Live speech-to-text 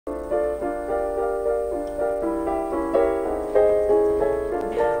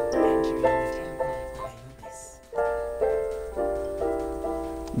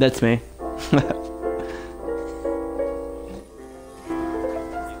That's me.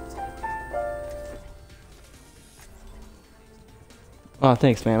 Oh,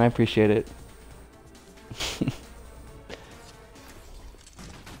 thanks, man. I appreciate it.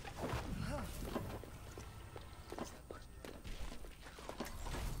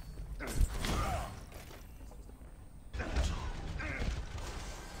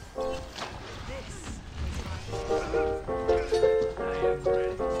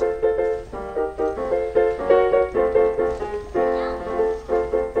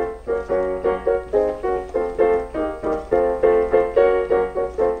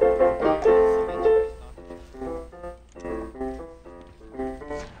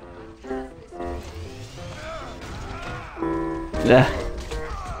 Yeah.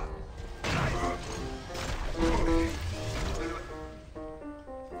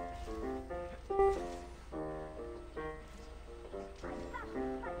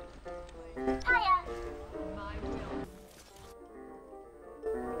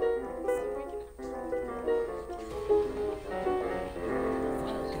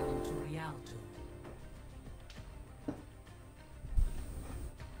 Welcome to Rialto.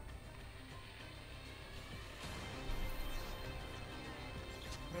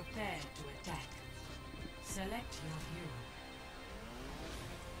 Prepare to attack. Select your hero.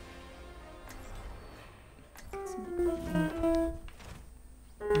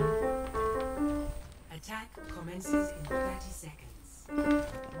 Attack commences in 30 seconds.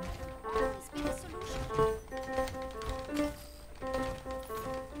 Always be a solution.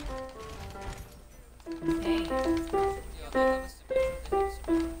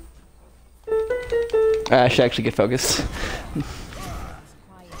 I should actually get focused.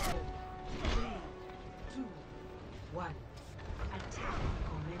 Quiet. 3, 2, 1. Attack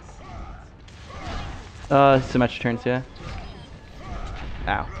commences. Symmetric turns, yeah.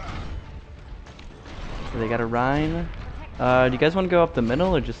 Ow. So they got a Rhine. Do you guys want to go up the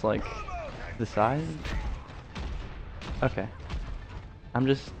middle or just like the side? Okay. I'm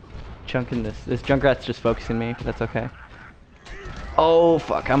just chunking this. This Junkrat's just focusing me, but that's okay. Oh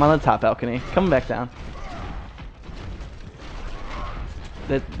fuck, I'm on the top balcony. Coming back down.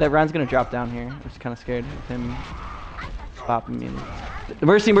 That Rhine's gonna drop down here. I'm just kinda scared of him popping me.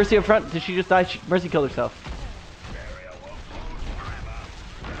 Mercy up front! Did she just die? Mercy killed herself.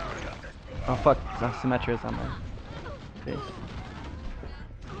 Oh fuck, Symmetra's on my face.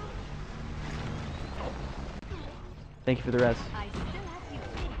 Thank you for the res. I still have you.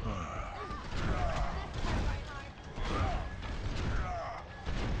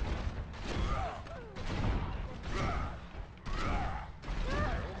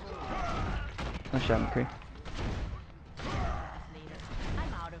 Nice shot, McCree.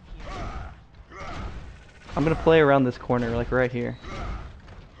 I'm out of here. I'm gonna play around this corner, like right here.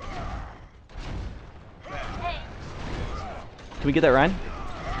 Can we get that Rhine?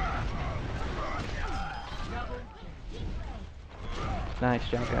 Nice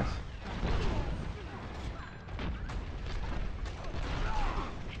job, guys.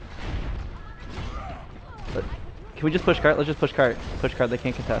 Can we just push cart? Let's just push cart. Push cart, they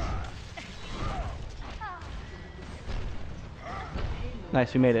can't contest.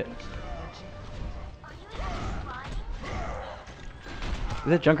 Nice, we made it.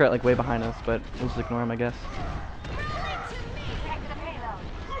 That Junkrat like way behind us, but we'll just ignore him, I guess.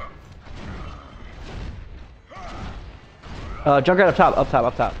 Junkrat up top, up top,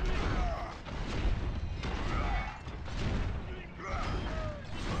 up top.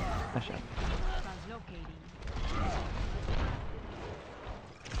 Nice shot.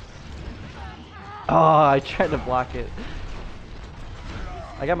 Oh, I tried to block it.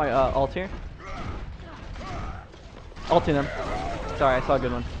 I got my ult here. Ulting them. Sorry, I saw a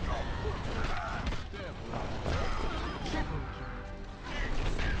good one.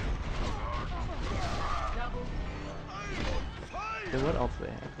 Dude, what else do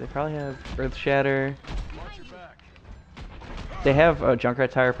they have? They probably have Earth Shatter. They have a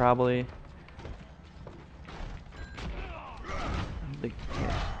Junkrat tire probably. Yeah.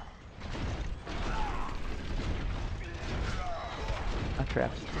 I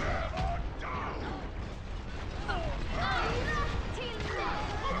trapped.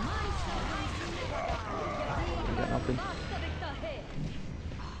 I got nothing.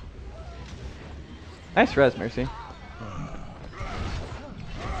 Nice res, Mercy.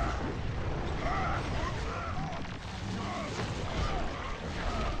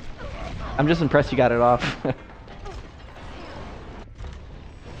 I'm just impressed you got it off.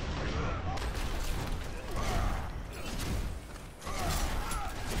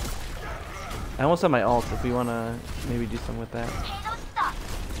 I almost have my ult if we want to maybe do something with that.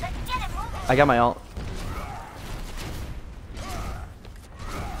 I got my ult.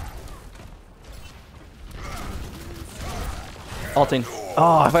 Ulting.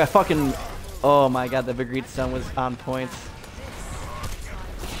 Oh, if I fucking... Oh my god, the Vigreed stun was on point.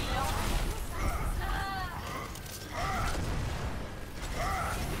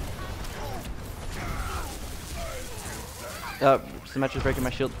 Symmetra's breaking my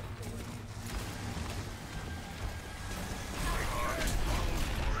shield.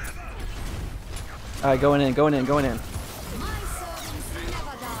 Alright, going in, going in, going in.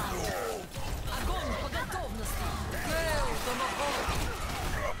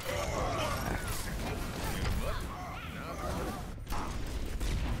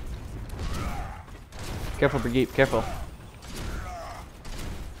 Careful, Brigitte, careful.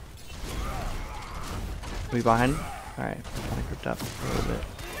 Are we behind? Alright, I'm kind of grouped up a little bit.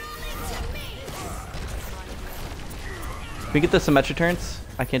 Can we get the symmetric turns?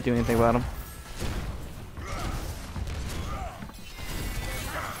 I can't do anything about them.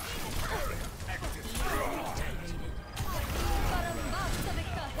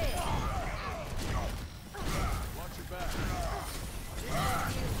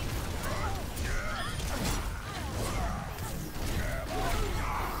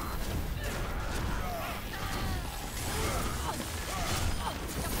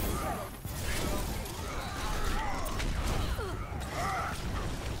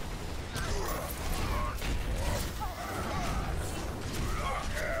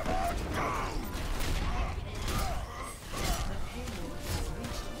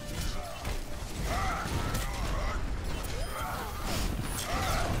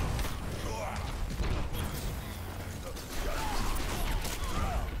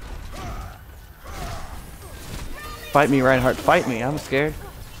 Fight me, Reinhardt. Fight me. I'm scared.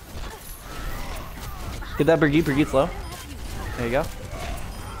 Get that Brigitte. Brigitte's low. There you go.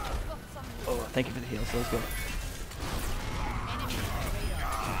 Oh, thank you for the heals. That was good.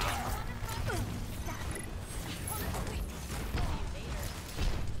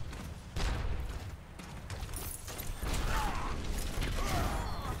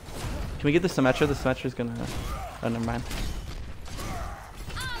 Can we get the Symmetra? The Symmetra's gonna... Oh, never mind.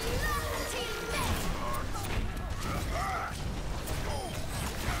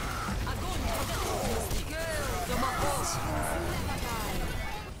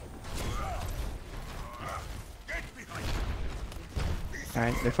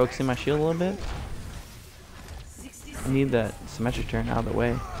 Alright, they're focusing my shield a little bit. I need that symmetric turn out of the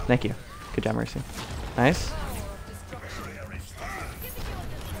way. Thank you. Good job, Mercy. Nice.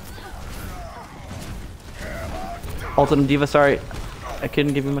 Ultimate Diva, sorry. I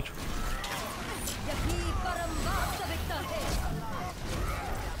couldn't give you much.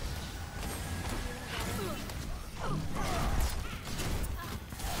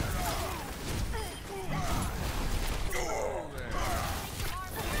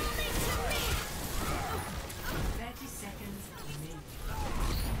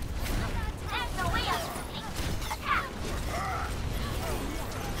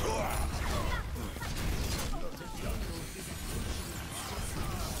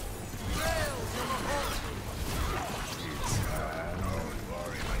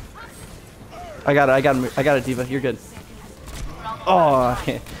 I got it, Diva. You're good. Oh.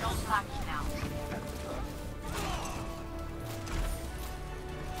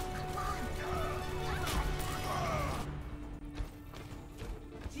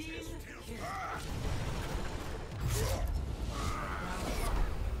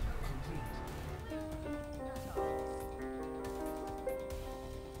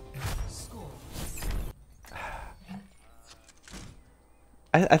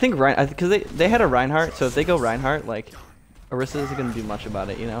 I think because they had a Reinhardt, so if they go Reinhardt, like Orisa isn't gonna do much about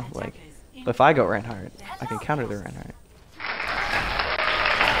it, you know. Like, but if I go Reinhardt, I can counter the Reinhardt.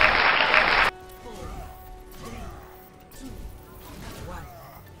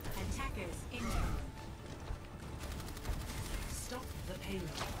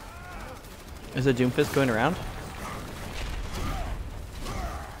 Is a Doomfist going around?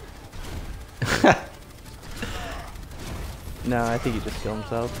 No, I think he just killed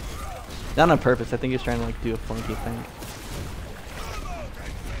himself. Not on purpose. I think he's trying to like do a funky thing.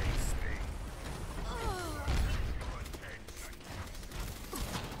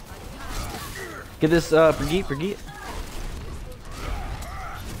 Get this Brigitte.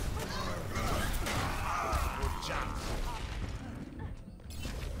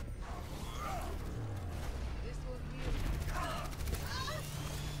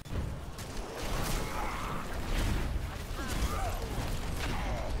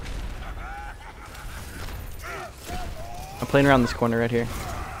 I'm playing around this corner right here.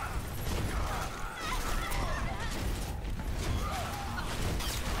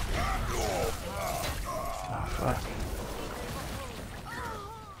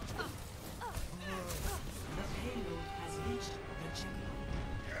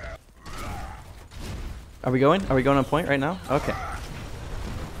 Are we going? Are we going on point right now? Okay.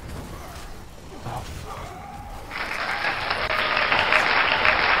 Oh.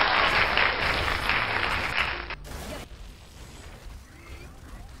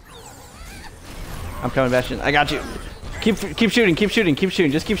 I'm coming, Bastion. I got you. Keep shooting. Keep shooting. Keep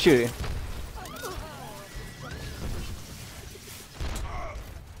shooting. Just keep shooting.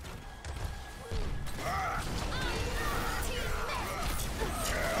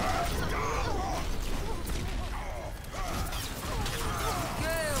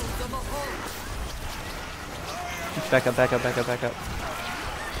 Back up, back up, back up, back up.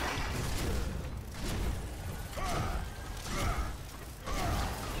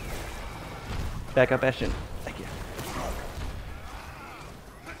 Back up, Bastion. Thank you.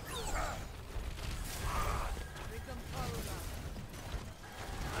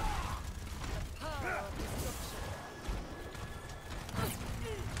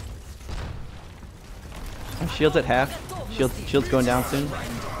 Shield's at half. Shield's going down soon.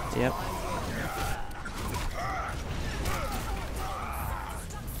 Yep.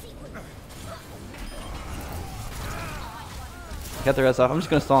 Got the rest off. I'm just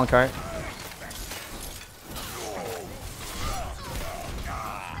gonna stall on cart.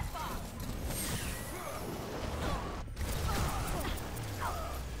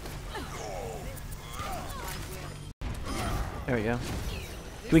 There we go.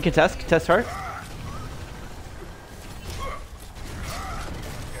 Can we contest? Contest heart?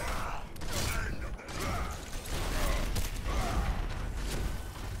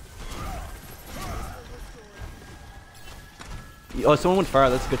 Oh, someone went far.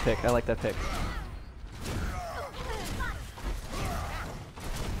 That's a good pick. I like that pick.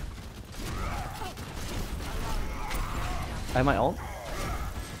 I have my ult.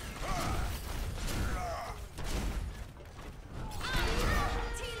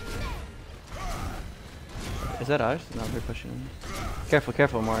 Is that ours? No, they're pushing. Careful,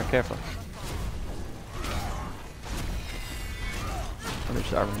 careful, Mora, careful. Oh, they're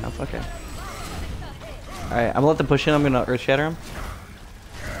just armoring up. Okay. Alright, I'm gonna let them push in. I'm gonna earth shatter him.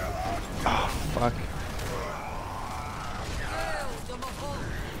 Oh, fuck.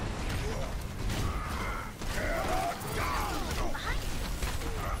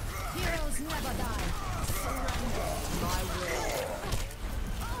 Heroes never die.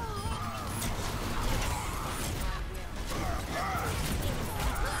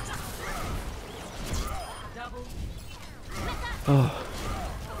 Oh.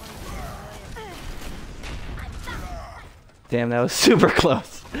 Damn, that was super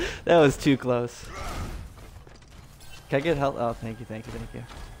close. That was too close. Can I get help? Oh, thank you, thank you, thank you.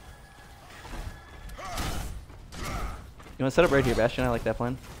 You want to set up right here, Bastion? I like that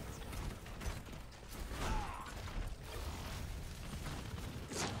plan.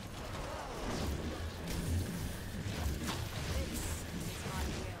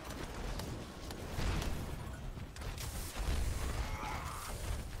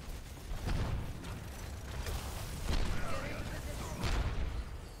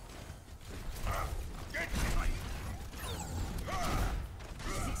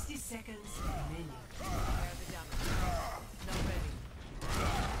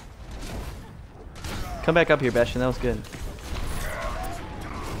 Come back up here, Bastion. That was good.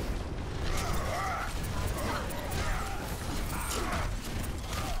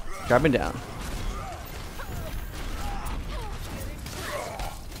 Dropping down.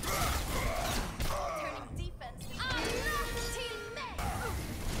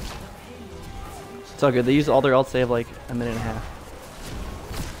 It's all good. They use all their ults. They have like a minute and a half.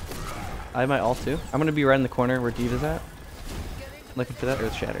 I have my ult too. I'm gonna be right in the corner where Diva's at. Looking for that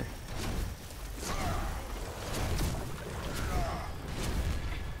earth shatter.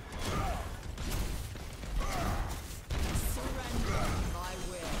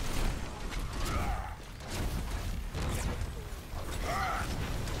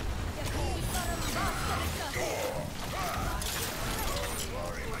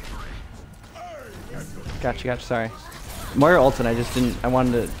 Gotcha, gotcha, sorry. Moira ult and I just didn't, I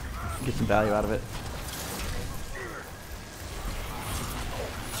wanted to get some value out of it.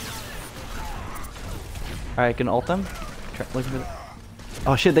 Alright, can ult them? Looking for the,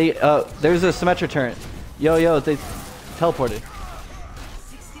 oh shit, they, there's a Symmetra turret. Yo, they teleported.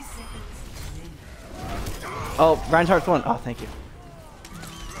 Oh, Reinhardt's one. Oh, thank you.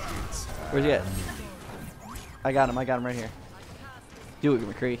 Where's he at? I got him right here. Do it,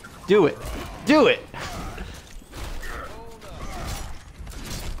 McCree. Do it! Do it!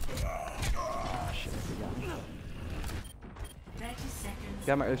 Oh, shit, he got me.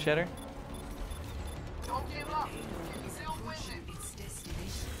 Got my earth shatter?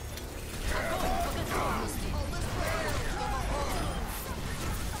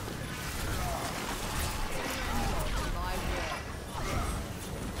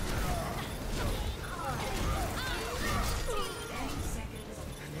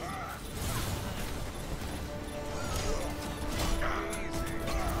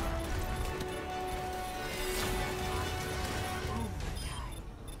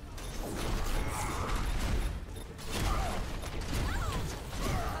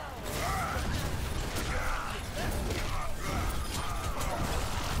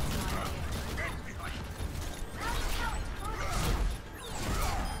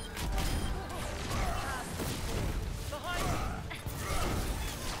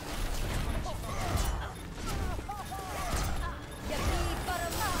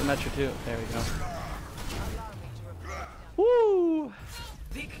 Symmetra too. There we go. Woo!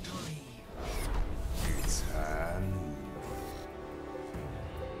 Victory. It's an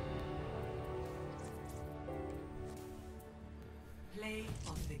Play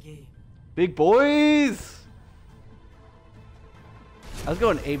of the game. Big boys! I was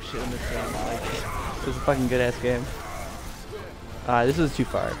going ape shit in this game. Like, this is a fucking good ass game. This was too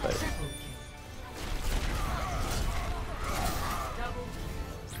far, but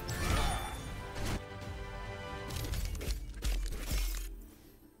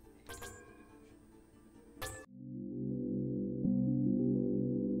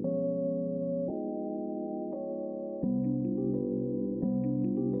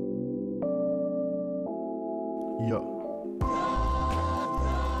yo.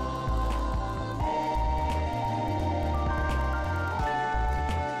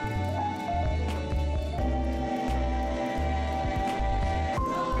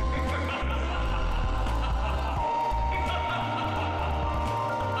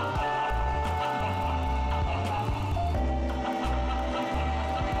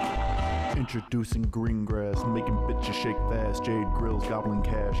 Introducing green grass, making bitches shake fast. Jade grills, gobbling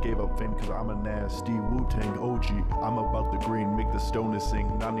cash. Gave up fame cause I'm a nasty Wu-Tang OG. I'm about the green, make the stoners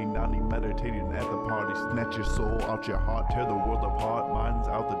sing. Nani nani, meditating at the party. Snatch your soul out your heart, tear the world apart. Minds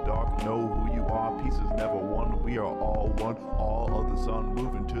out the dark, know who you are. Pieces never one, we are all one. All of the sun,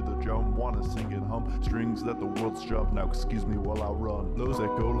 moving to the drum. Wanna sing and hum, strings that the world strum. Now excuse me while I run. Those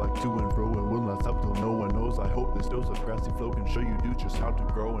that go like to and fro and will not stop till no one knows. I hope this dose of grassy flow can show you dudes just how to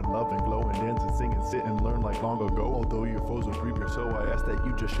grow and love and glow and dance and sing and sit and learn like long ago. Although your foes will grieve your soul, I ask that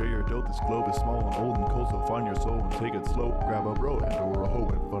you just share your dough. This globe is small and old and cold, so find your soul and take it slow. Grab a bro and or a hoe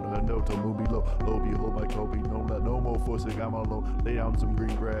in front of a note till moon below. Low behold my Kobe, no more forcing, I'm alone. Lay down some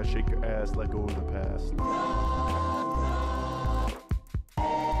green grass, shake your ass, let go of the past.